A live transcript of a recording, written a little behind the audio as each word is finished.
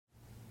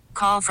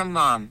Call from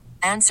mom.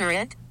 Answer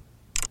it.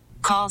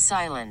 Call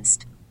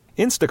silenced.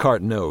 Instacart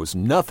knows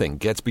nothing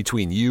gets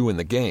between you and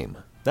the game.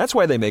 That's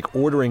why they make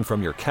ordering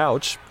from your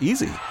couch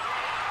easy.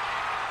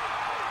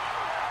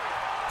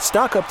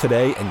 Stock up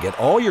today and get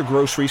all your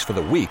groceries for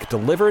the week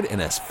delivered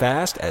in as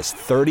fast as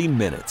 30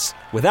 minutes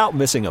without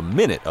missing a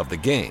minute of the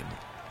game.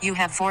 You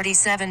have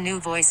 47 new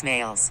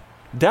voicemails.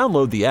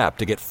 Download the app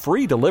to get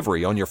free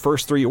delivery on your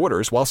first 3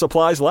 orders while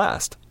supplies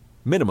last.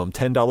 Minimum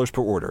 $10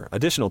 per order.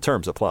 Additional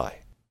terms apply.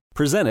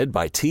 Presented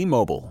by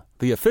T-Mobile,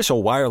 the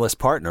official wireless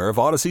partner of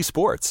Odyssey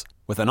Sports.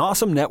 With an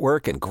awesome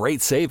network and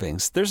great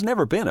savings, there's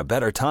never been a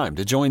better time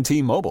to join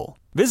T-Mobile.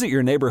 Visit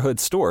your neighborhood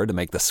store to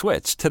make the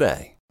switch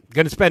today.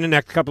 Going to spend the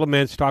next couple of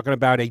minutes talking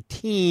about a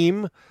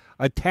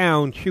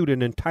town, shoot,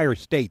 an entire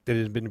state that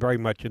has been very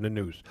much in the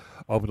news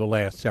over the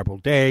last several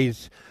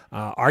days.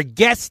 Our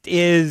guest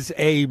is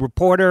a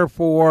reporter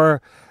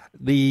for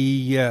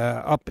the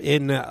up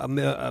in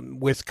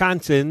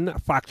Wisconsin,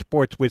 Fox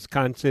Sports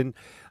Wisconsin,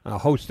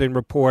 host and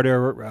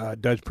reporter,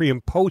 does pre-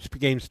 and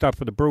post-game stuff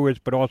for the Brewers,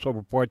 but also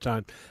reports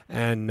on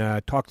and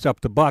talks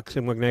up the Bucks,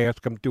 and we're going to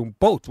ask him to do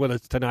both with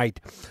us tonight.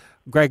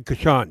 Greg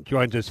Coshun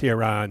joins us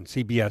here on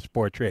CBS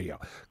Sports Radio.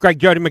 Greg,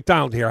 Jody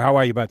McDonald here. How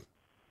are you, bud?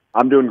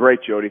 I'm doing great,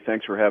 Jody.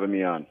 Thanks for having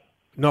me on.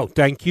 No,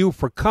 thank you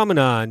for coming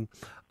on.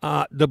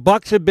 The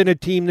Bucks have been a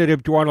team that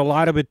have drawn a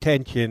lot of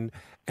attention,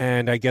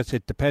 and I guess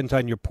it depends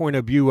on your point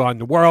of view on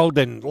the world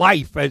and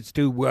life as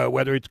to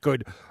whether it's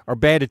good or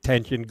bad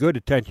attention, good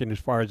attention as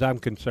far as I'm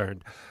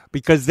concerned,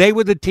 because they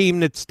were the team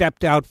that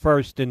stepped out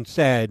first and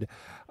said,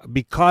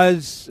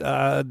 because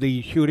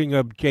the shooting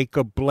of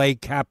Jacob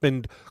Blake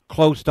happened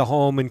close to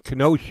home in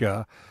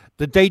Kenosha,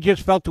 that they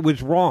just felt it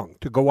was wrong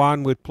to go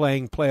on with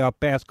playing playoff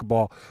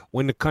basketball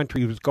when the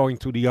country was going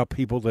through the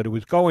upheaval that it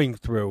was going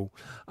through.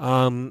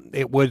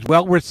 It was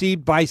well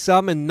received by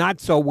some and not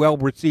so well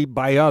received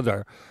by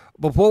others.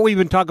 Before we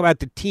even talk about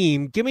the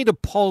team, give me the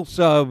pulse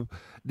of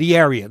the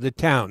area, the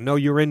town. No,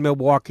 you're in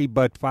Milwaukee,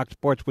 but Fox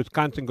Sports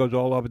Wisconsin goes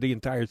all over the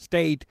entire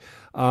state.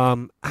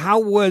 How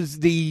was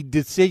the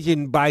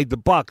decision by the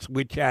Bucks,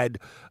 which had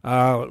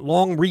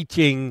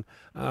long-reaching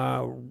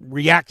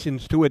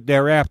reactions to it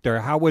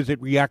thereafter? How was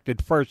it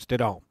reacted first at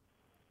home?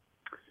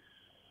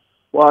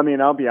 Well, I mean,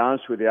 I'll be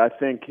honest with you. I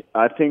think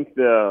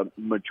the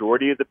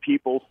majority of the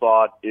people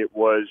thought it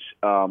was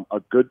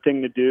a good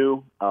thing to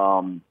do.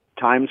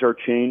 Times are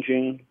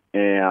changing,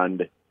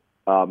 and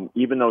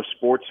even though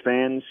sports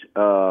fans,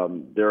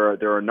 there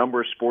are a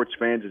number of sports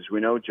fans, as we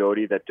know,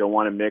 Jody, that don't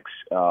want to mix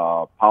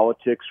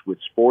politics with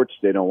sports.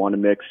 They don't want to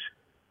mix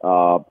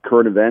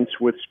current events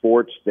with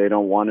sports. They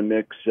don't want to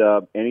mix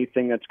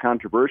anything that's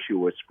controversial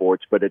with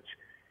sports. But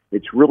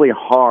it's really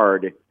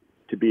hard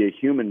to be a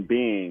human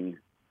being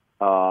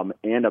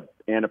and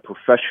a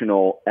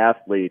professional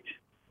athlete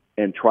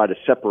and try to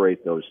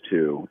separate those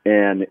two.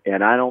 And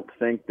I don't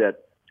think that.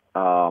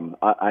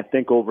 I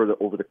think over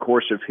the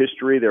course of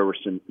history, there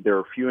are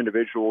a few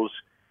individuals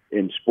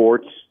in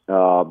sports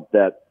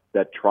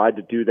that tried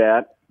to do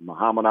that.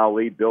 Muhammad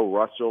Ali, Bill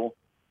Russell,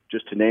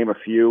 just to name a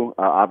few.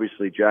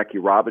 Obviously, Jackie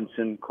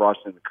Robinson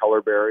crossing the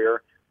color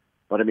barrier.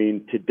 But I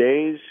mean,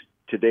 today's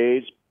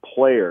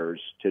players,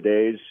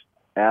 today's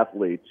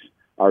athletes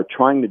are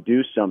trying to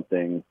do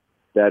something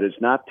that is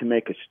not to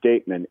make a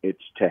statement;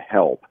 it's to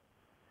help.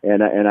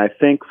 And I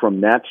think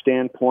from that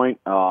standpoint,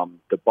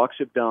 the Bucks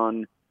have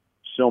done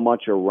so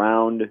much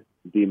around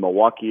the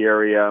Milwaukee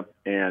area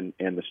and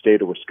the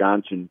state of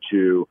Wisconsin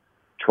to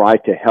try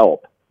to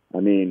help. I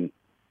mean,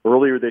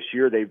 earlier this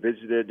year, they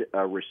visited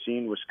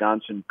Racine,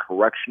 Wisconsin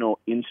Correctional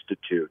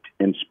Institute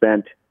and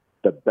spent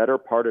the better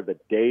part of a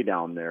day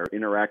down there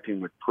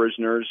interacting with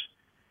prisoners.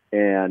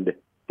 And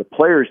the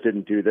players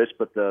didn't do this,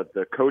 but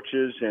the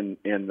coaches and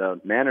the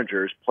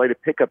managers played a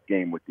pickup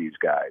game with these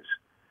guys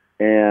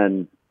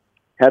and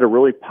had a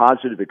really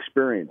positive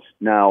experience.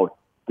 Now,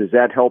 does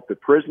that help the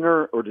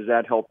prisoner or does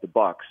that help the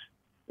Bucks?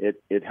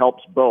 It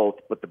helps both,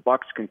 but the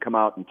Bucks can come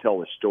out and tell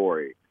the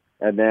story,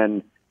 and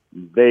then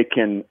they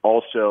can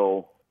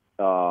also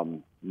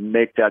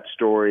make that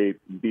story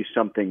be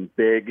something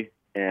big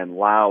and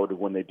loud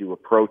when they do a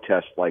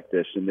protest like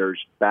this, and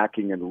there's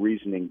backing and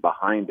reasoning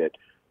behind it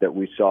that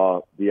we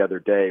saw the other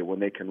day when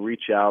they can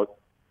reach out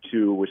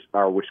to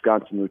our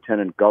Wisconsin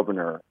Lieutenant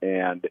Governor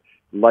and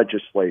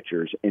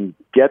legislatures and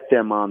get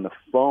them on the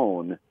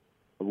phone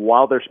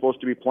while they're supposed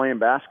to be playing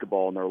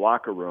basketball in their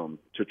locker room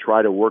to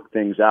try to work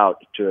things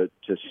out, to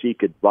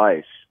seek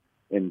advice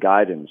and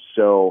guidance.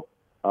 So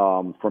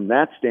from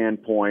that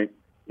standpoint,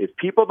 if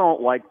people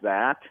don't like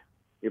that,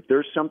 if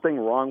there's something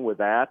wrong with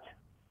that,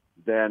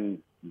 then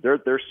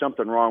there's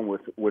something wrong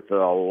with a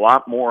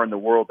lot more in the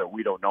world that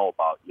we don't know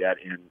about yet.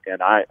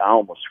 And I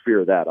almost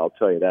fear that. I'll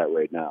tell you that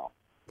right now.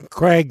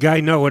 Craig, I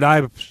know what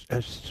I've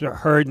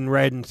heard and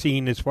read and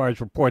seen as far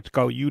as reports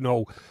go. You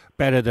know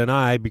better than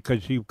I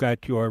because you've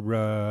got your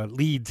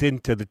leads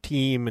into the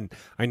team, and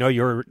I know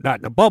you're not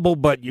in a bubble,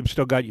 but you've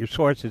still got your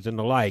sources and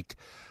the like.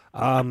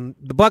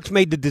 The Bucks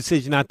made the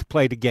decision not to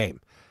play the game.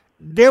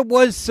 there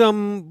was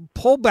some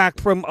pullback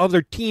from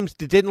other teams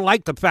that didn't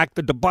like the fact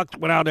that the Bucks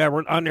went out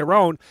there on their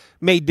own,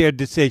 made their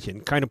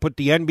decision, kind of put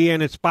the NBA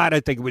in a spot. I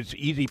think it was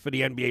easy for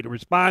the NBA to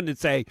respond and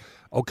say,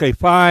 okay,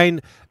 fine.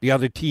 The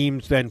other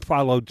teams then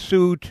followed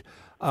suit.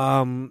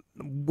 I'm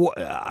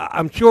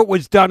sure it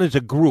was done as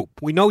a group.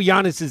 We know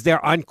Giannis is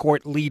their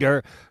on-court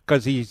leader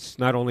because he's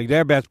not only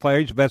their best player,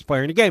 he's the best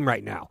player in the game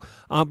right now.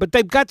 But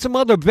they've got some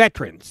other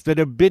veterans that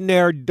have been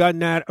there, done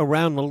that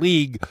around the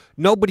league.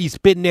 Nobody's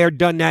been there,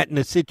 done that in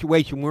the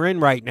situation we're in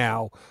right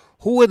now.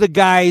 Who are the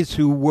guys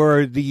who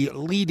were the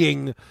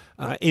leading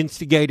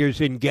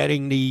instigators in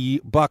getting the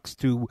Bucks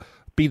to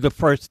be the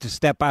first to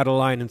step out of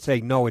line and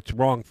say, no, it's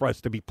wrong for us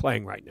to be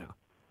playing right now?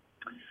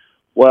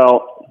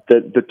 Well,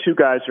 the two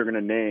guys are going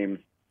to name,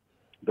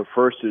 the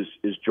first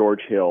is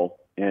George Hill,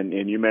 and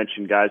you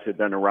mentioned guys that have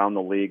been around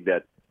the league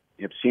that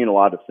have seen a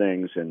lot of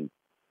things, and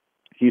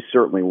he's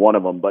certainly one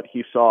of them, but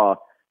he saw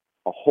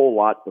a whole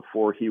lot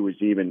before he was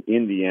even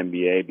in the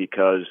NBA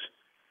because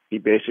he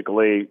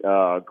basically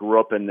grew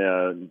up in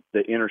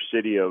the inner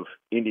city of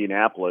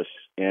Indianapolis,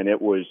 and it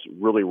was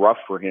really rough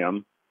for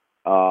him,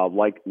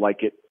 like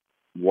it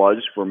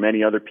was for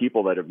many other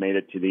people that have made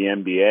it to the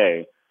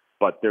NBA.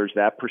 But there's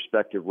that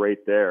perspective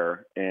right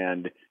there,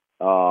 and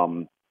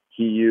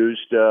he used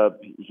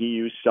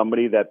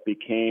somebody that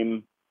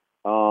became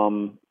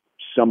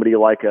somebody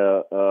like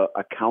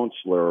a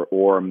counselor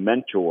or a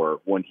mentor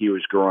when he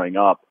was growing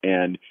up,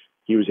 and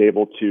he was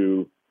able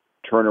to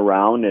turn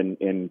around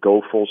and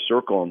go full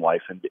circle in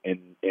life,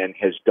 and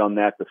has done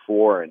that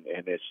before, and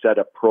has set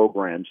up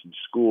programs in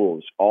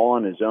schools all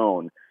on his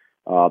own.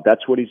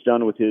 That's what he's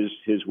done with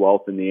his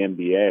wealth in the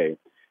NBA.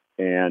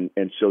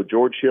 And so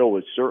George Hill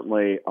was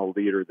certainly a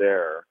leader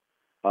there.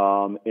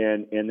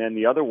 And then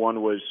the other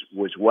one was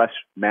Wes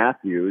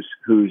Matthews,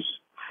 who's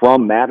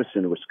from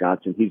Madison,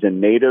 Wisconsin. He's a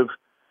native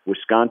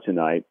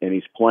Wisconsinite, and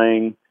he's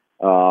playing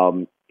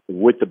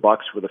with the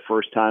Bucks for the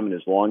first time in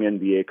his long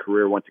NBA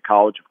career. Went to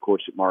college, of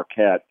course, at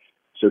Marquette.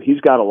 So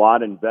he's got a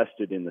lot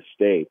invested in the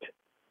state.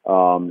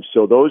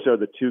 So those are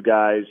the two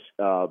guys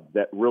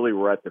that really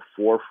were at the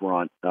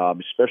forefront,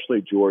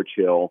 especially George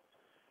Hill.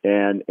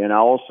 And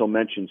I'll also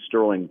mention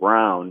Sterling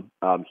Brown.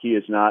 He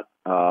is not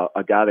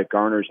a guy that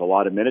garners a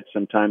lot of minutes,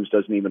 sometimes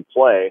doesn't even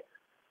play.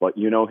 But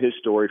you know his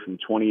story from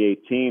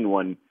 2018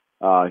 when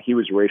he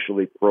was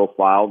racially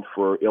profiled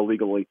for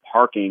illegally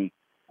parking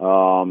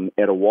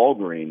at a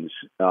Walgreens,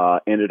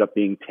 ended up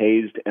being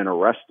tased and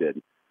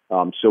arrested.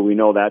 So we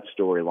know that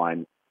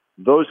storyline.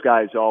 Those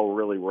guys all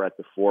really were at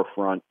the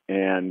forefront.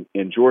 And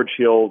George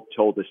Hill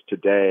told us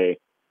today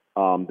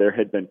there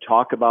had been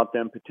talk about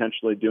them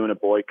potentially doing a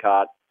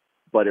boycott,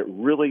 but it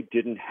really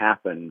didn't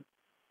happen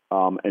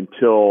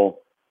until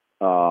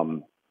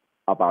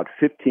about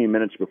 15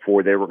 minutes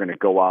before they were going to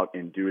go out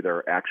and do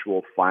their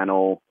actual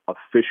final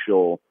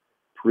official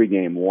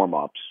pregame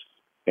warm-ups.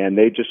 And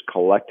they just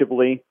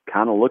collectively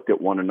kind of looked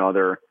at one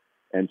another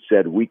and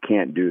said, we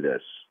can't do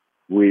this.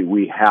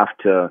 We have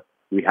to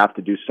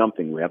do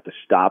something. We have to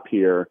stop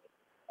here.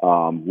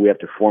 We have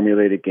to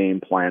formulate a game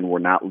plan. We're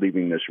not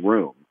leaving this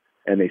room.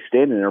 And they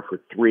stayed in there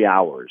for 3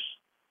 hours.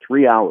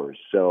 3 hours.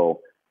 So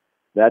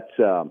that's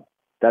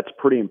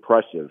pretty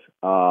impressive.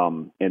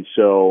 And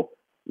so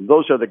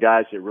those are the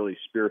guys that really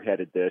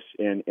spearheaded this.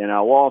 And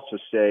I'll also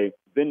say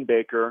Vin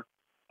Baker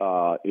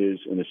is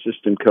an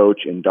assistant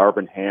coach, and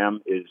Darvin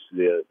Ham is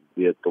the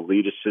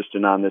lead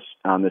assistant on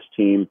this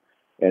team.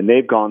 And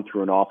they've gone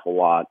through an awful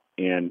lot,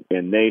 and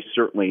they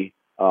certainly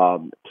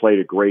played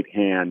a great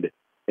hand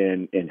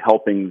in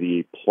helping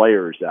the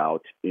players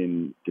out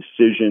in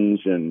decisions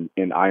and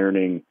in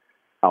ironing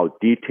out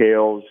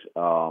details.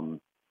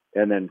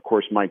 And then, of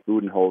course, Mike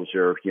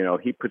Budenholzer,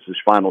 he puts his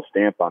final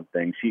stamp on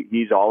things.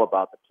 He's all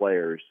about the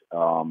players.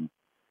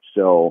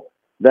 So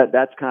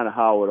that's kind of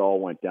how it all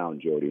went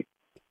down, Jody.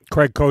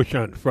 Craig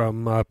Coshun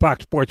from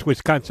Fox Sports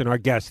Wisconsin, our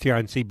guest here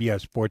on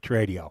CBS Sports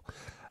Radio.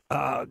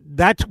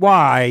 That's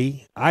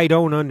why I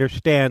don't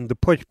understand the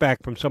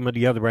pushback from some of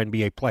the other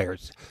NBA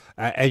players.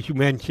 As you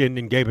mentioned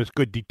and gave us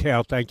good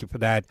detail, thank you for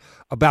that,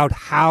 about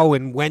how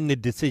and when the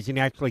decision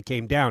actually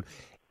came down.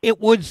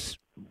 It was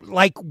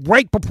like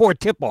right before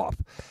tip-off,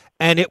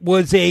 and it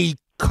was a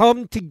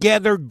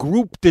come-together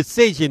group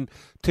decision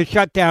to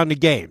shut down the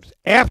games.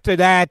 After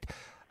that,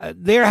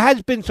 there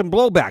has been some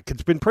blowback.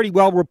 It's been pretty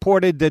well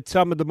reported that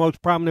some of the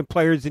most prominent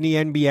players in the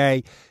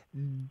NBA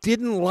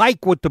didn't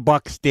like what the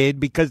Bucks did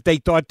because they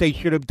thought they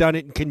should have done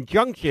it in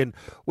conjunction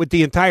with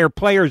the entire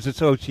Players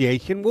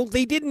Association. Well,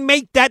 they didn't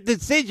make that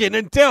decision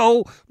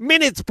until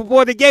minutes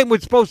before the game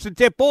was supposed to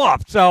tip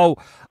off. So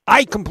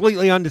I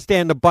completely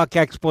understand the Buck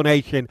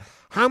explanation.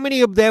 How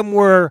many of them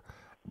were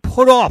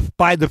put off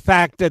by the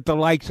fact that the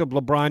likes of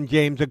LeBron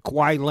James and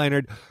Kawhi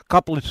Leonard, a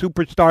couple of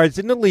superstars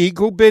in the league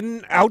who've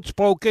been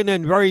outspoken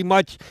and very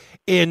much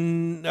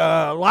in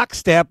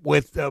lockstep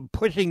with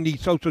pushing the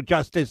social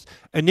justice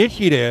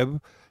initiative,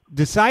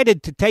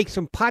 decided to take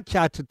some pot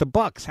shots at the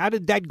Bucks? How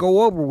did that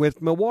go over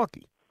with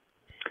Milwaukee?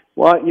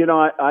 Well,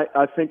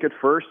 I think at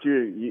first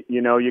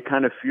you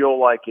kind of feel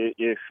like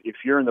if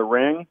you're in the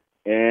ring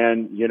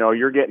and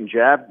you're getting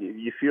jabbed.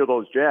 You feel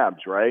those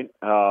jabs, right?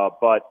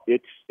 But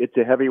it's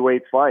a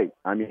heavyweight fight.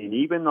 I mean,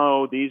 even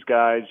though these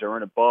guys are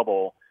in a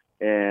bubble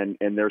and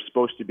they're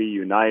supposed to be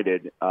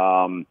united,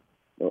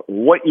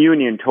 what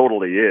union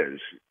totally is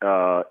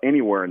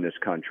anywhere in this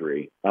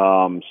country.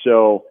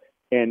 So,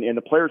 and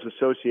the Players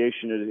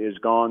Association has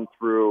gone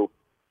through,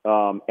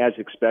 as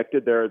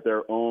expected,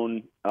 their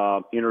own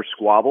inner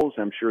squabbles.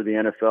 I'm sure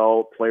the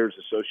NFL Players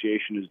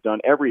Association has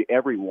done.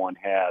 Everyone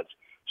has.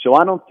 So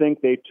I don't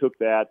think they took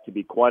that, to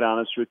be quite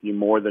honest with you,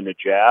 more than a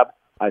jab.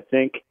 I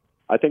think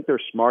they're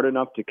smart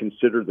enough to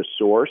consider the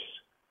source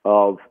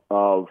of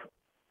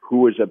who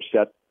was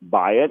upset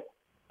by it.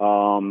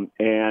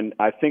 And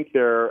I think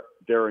their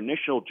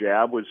initial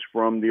jab was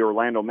from the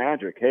Orlando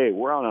Magic. Hey,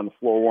 we're out on the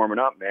floor warming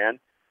up, man.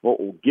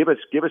 Well, give us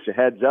a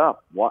heads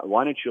up.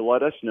 Why don't you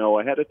let us know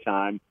ahead of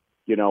time?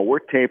 We're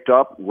taped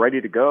up, ready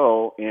to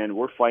go, and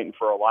we're fighting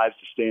for our lives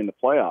to stay in the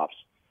playoffs.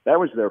 That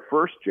was their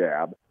first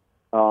jab.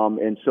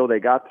 And so they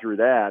got through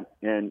that.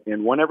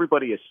 And when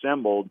everybody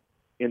assembled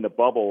in the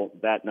bubble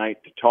that night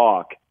to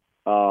talk,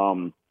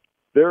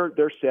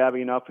 they're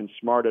savvy enough and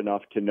smart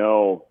enough to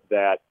know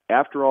that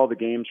after all the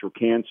games were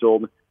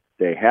canceled,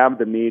 they have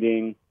the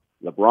meeting.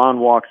 LeBron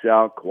walks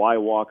out,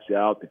 Kawhi walks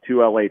out, the two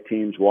LA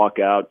teams walk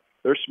out.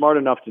 They're smart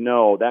enough to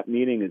know that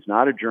meeting is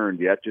not adjourned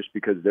yet just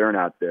because they're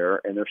not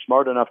there. And they're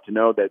smart enough to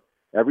know that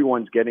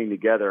everyone's getting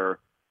together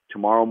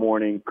tomorrow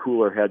morning,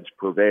 cooler heads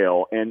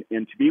prevail. And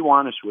to be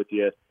honest with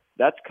you,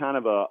 that's kind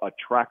of a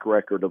track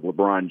record of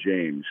LeBron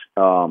James.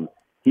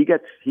 He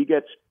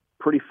gets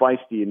pretty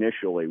feisty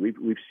initially.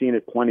 We've seen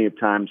it plenty of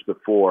times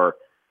before,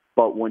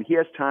 but when he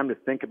has time to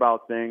think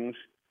about things,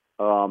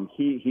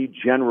 he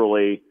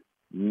generally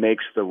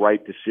makes the right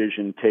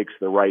decision, takes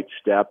the right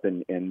step,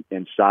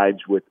 and sides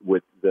with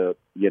the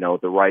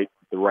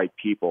right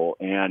people.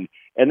 And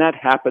that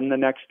happened the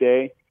next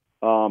day.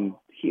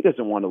 He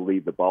doesn't want to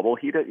leave the bubble.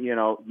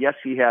 Yes,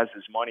 he has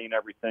his money and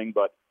everything,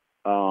 but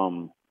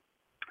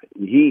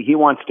he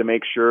wants to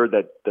make sure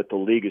that the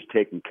league is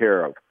taken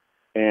care of.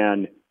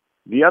 And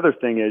the other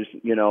thing is,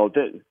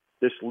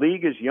 this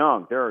league is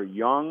young. There are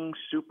young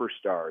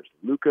superstars.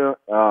 Luka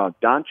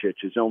Doncic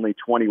is only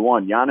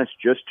 21. Giannis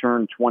just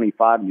turned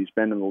 25, and he's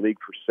been in the league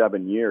for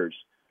 7 years.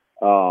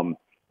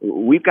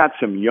 We've got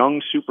some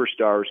young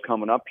superstars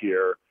coming up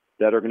here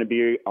that are going to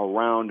be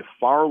around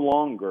far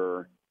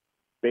longer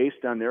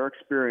based on their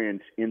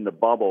experience in the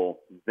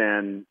bubble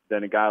than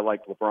a guy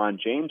like LeBron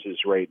James is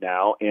right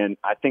now. And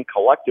I think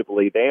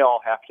collectively they all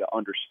have to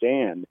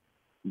understand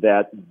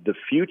that the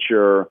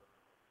future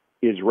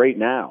is right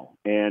now.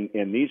 And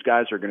these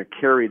guys are going to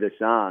carry this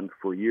on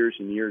for years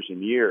and years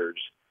and years.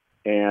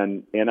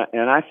 And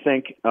I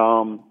think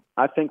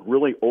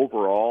really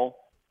overall,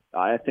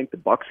 I think the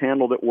Bucks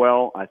handled it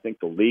well. I think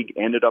the league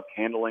ended up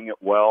handling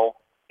it well.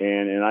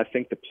 And I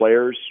think the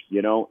players,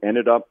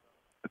 ended up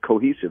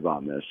cohesive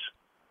on this.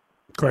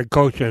 Greg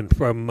Coshun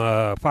from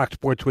Fox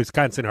Sports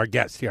Wisconsin, our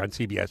guest here on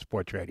CBS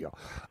Sports Radio.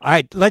 All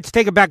right, let's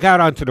take it back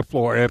out onto the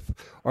floor. If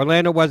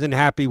Orlando wasn't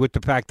happy with the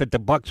fact that the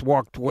Bucks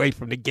walked away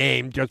from the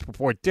game just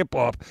before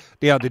tip-off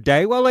the other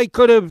day, well, they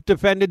could have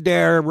defended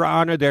their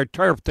honor, their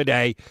turf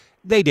today.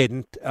 They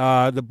didn't.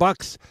 The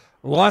Bucks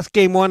lost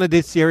game one of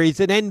this series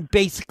and then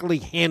basically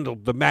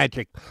handled the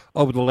Magic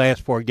over the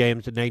last four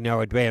games, and they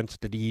now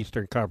advanced to the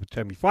Eastern Conference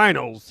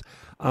semifinals.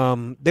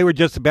 They were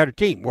just a better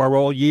team. We're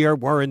all year.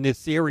 We're in this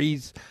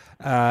series.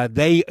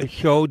 They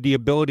showed the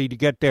ability to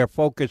get their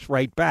focus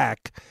right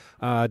back.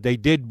 They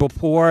did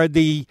before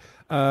the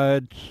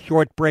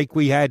short break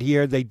we had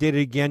here. They did it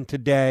again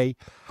today.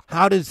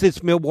 How does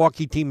this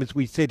Milwaukee team, as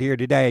we sit here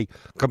today,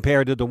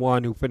 compare to the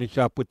one who finished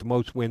up with the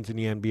most wins in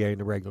the NBA in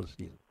the regular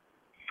season?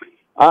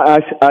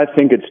 I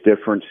think it's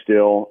different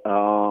still.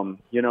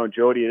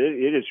 Jody,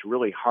 it is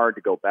really hard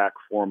to go back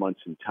 4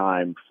 months in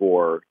time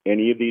for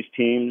any of these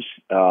teams.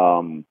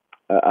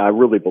 I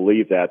really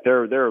believe that.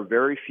 There are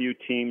very few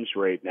teams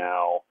right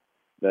now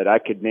that I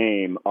could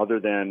name other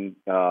than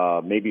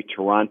maybe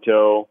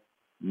Toronto,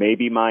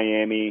 maybe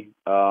Miami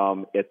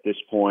at this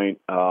point.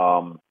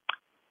 Out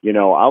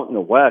in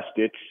the West,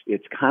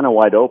 it's kind of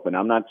wide open.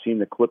 I'm not seeing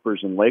the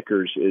Clippers and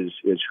Lakers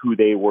is who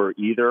they were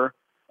either.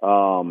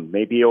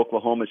 Maybe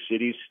Oklahoma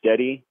City's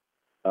steady.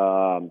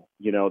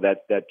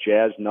 That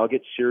Jazz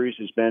Nuggets series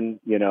has been,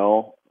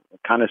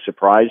 kind of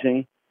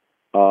surprising.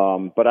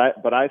 But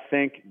I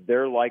think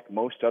they're like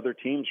most other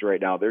teams right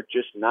now. They're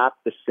just not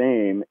the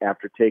same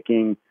after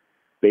taking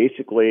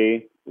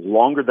basically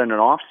longer than an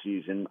off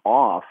season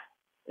off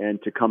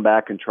and to come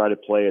back and try to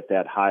play at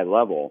that high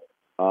level.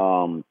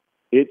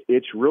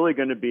 It's really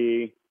going to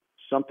be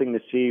something to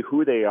see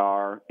who they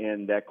are,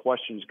 and that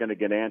question is going to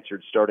get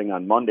answered starting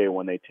on Monday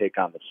when they take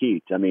on the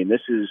Heat. I mean,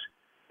 this is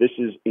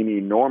an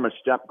enormous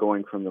step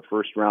going from the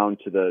first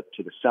round to the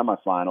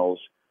semifinals.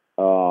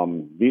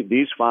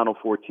 These Final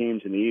Four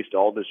teams in the East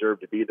all deserve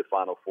to be the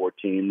Final Four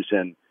teams,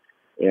 and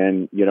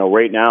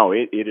right now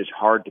it is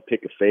hard to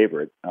pick a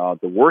favorite.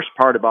 The worst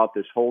part about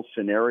this whole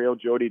scenario,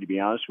 Jody, to be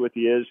honest with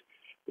you,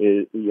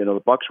 is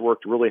the Bucks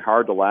worked really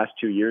hard the last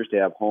 2 years to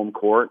have home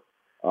court.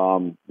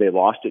 They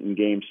lost it in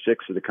Game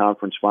 6 of the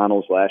conference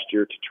finals last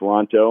year to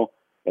Toronto,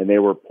 and they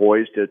were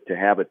poised to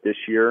have it this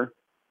year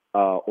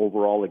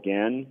overall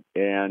again.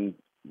 And,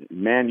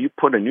 man, you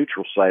put a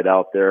neutral site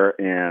out there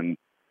and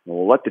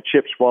let the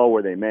chips fall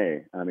where they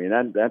may. I mean,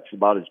 that's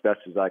about as best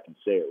as I can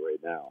say it right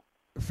now.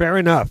 Fair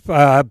enough.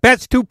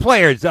 Best two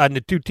players on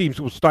the two teams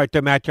will start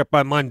to match up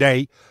on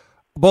Monday,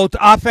 both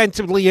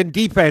offensively and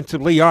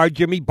defensively, are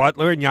Jimmy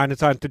Butler and Giannis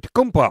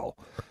Antetokounmpo.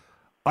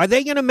 Are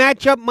they going to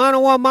match up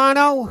mano a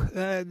mano?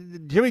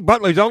 Jimmy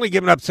Butler's only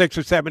given up 6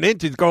 or 7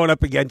 inches going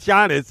up against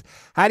Giannis.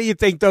 How do you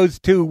think those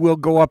two will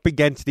go up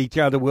against each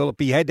other? Will it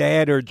be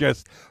head-to-head or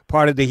just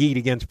part of the Heat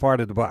against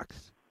part of the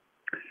Bucks?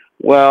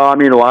 Well, I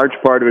mean, a large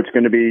part of it's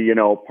going to be,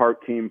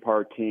 part team,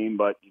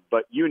 but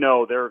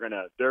they're going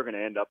to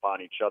end up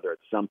on each other at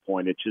some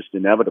point. It's just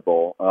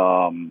inevitable.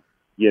 Spoelstra's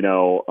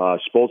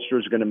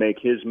going to make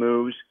his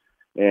moves,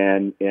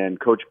 and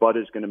Coach Bud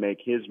is going to make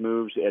his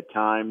moves at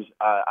times.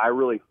 I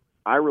really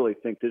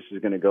think this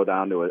is going to go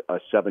down to a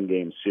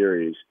 7-game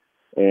series,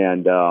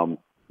 and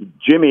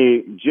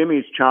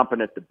Jimmy's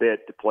chomping at the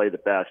bit to play the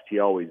best. He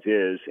always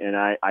is, and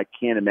I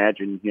can't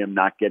imagine him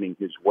not getting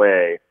his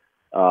way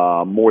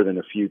more than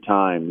a few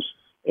times.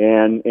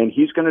 And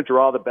he's going to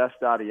draw the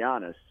best out of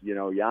Giannis.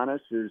 Giannis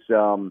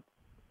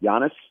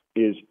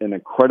is an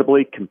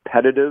incredibly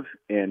competitive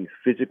and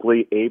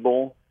physically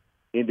able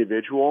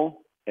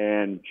individual,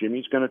 and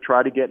Jimmy's going to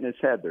try to get in his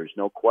head. There's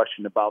no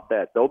question about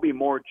that. There'll be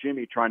more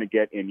Jimmy trying to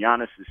get in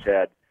Giannis's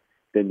head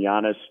than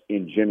Giannis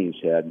in Jimmy's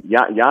head.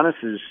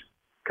 Giannis is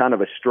kind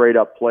of a straight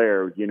up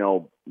player.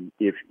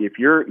 If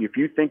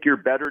you think you're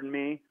better than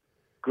me,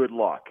 good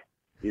luck.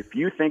 If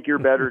you think you're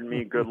better than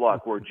me, good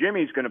luck. Where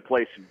Jimmy's going to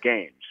play some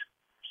games.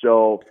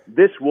 So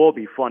this will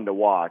be fun to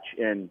watch.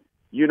 And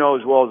you know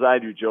as well as I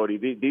do, Jody,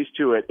 these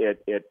two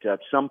at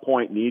some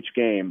point in each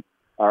game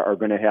are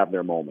going to have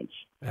their moments.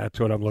 That's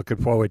what I'm looking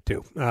forward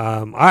to.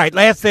 All right,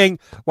 last thing,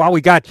 while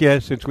we got you,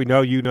 since we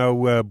know you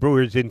know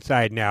Brewers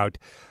inside and out,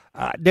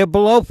 they're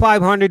below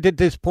 500 at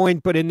this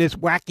point, but in this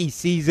wacky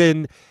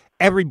season,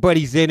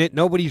 everybody's in it.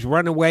 Nobody's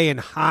run away and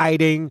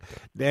hiding.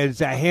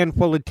 There's a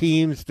handful of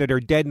teams that are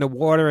dead in the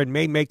water and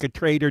may make a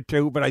trade or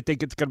two, but I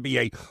think it's going to be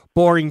a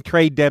boring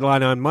trade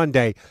deadline on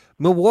Monday.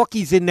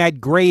 Milwaukee's in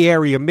that gray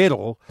area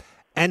middle,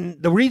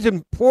 and the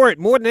reason for it,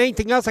 more than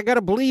anything else, I got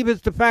to believe,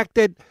 is the fact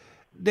that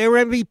their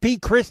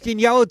MVP, Christian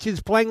Yelich,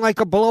 is playing like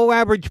a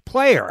below-average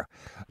player.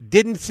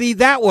 Didn't see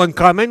that one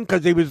coming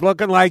because he was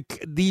looking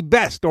like the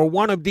best or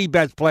one of the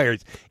best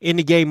players in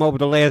the game over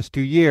the last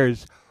 2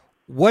 years.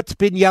 What's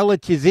been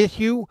Yelich's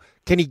issue?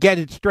 Can he get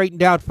it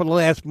straightened out for the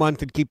last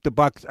month and keep the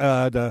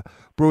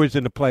Brewers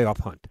in the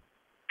playoff hunt?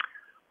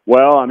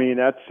 Well, I mean,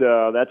 that's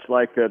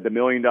like the $1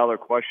 million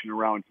question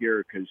around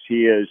here, because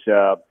he has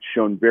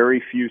shown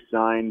very few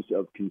signs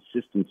of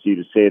consistency,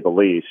 to say the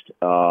least.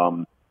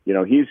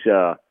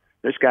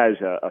 This guy's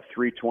a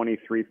 320,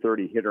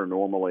 330 hitter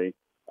normally.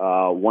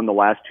 Won the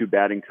last 2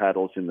 batting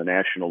titles in the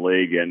National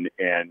League, and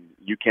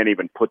you can't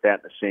even put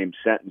that in the same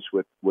sentence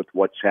with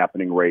what's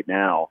happening right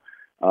now.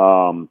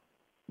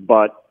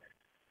 But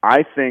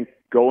I think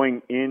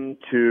going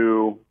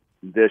into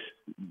this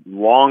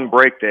long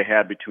break they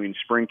had between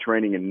spring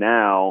training and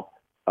now,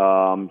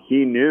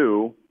 he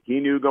knew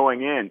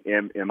going in,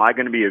 am I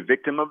going to be a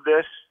victim of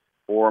this,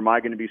 or am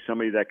I going to be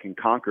somebody that can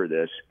conquer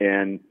this?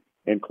 And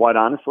quite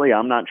honestly,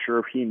 I'm not sure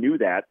if he knew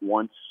that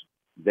once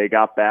they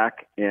got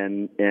back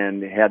and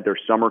had their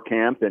summer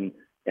camp and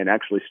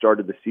actually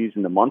started the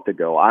season a month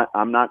ago.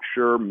 I'm not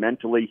sure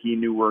mentally he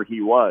knew where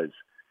he was.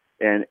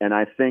 And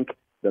I think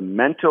the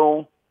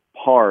mental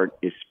part,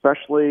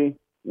 especially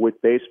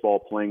with baseball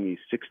playing these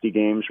 60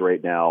 games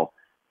right now,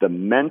 the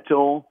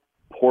mental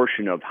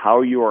portion of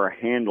how you are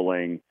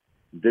handling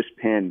this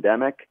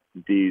pandemic,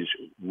 these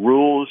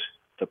rules,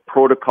 the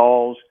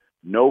protocols,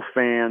 no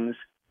fans,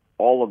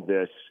 all of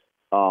this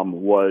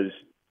was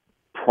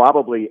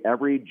probably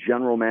every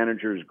general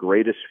manager's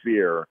greatest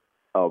fear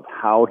of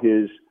how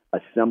his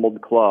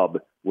assembled club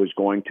was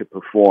going to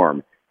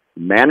perform.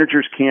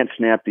 Managers can't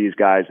snap these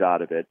guys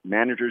out of it.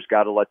 Managers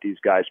got to let these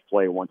guys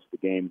play once the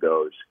game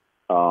goes.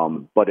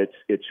 But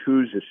it's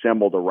who's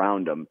assembled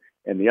around them.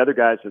 And the other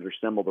guys that are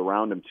assembled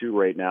around them, too,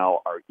 right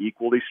now are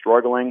equally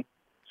struggling.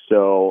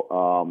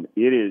 So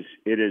it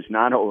is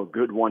not a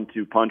good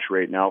 1-2 punch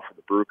right now for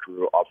the Brew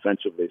Crew,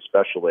 offensively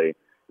especially,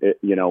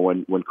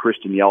 when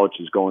Christian Yelich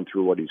is going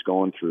through what he's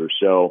going through.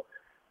 So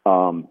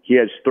he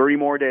has 30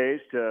 more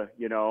days the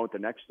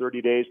next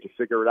 30 days to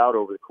figure it out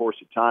over the course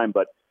of time.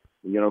 But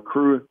the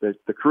crew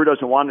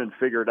doesn't want him to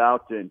figure it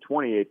out in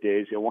 28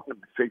 days. They want him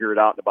to figure it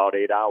out in about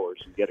 8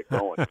 hours and get it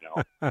going.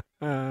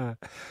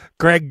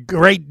 Greg,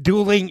 great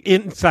dueling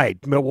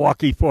insight,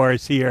 Milwaukee, for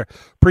us here.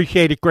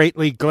 Appreciate it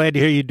greatly. Glad to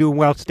hear you're doing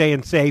well,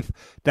 staying safe.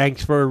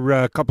 Thanks for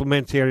a couple of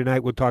minutes here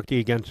tonight. We'll talk to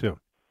you again soon.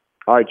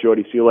 All right,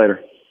 Jody. See you later.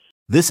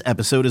 This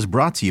episode is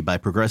brought to you by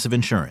Progressive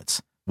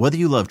Insurance. Whether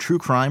you love true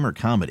crime or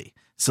comedy,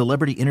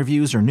 celebrity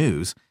interviews or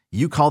news,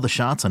 you call the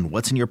shots on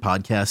what's in your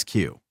podcast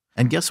queue.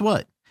 And guess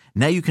what?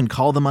 Now you can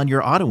call them on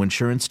your auto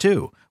insurance,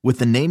 too, with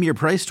the Name Your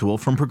Price tool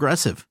from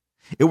Progressive.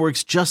 It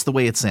works just the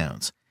way it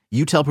sounds.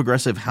 You tell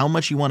Progressive how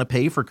much you want to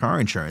pay for car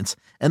insurance,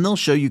 and they'll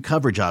show you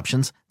coverage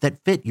options that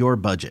fit your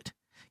budget.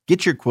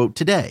 Get your quote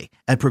today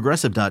at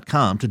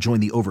Progressive.com to join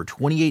the over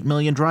 28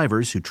 million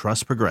drivers who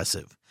trust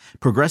Progressive.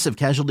 Progressive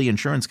Casualty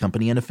Insurance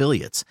Company and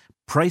Affiliates.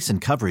 Price and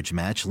coverage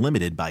match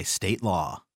limited by state law.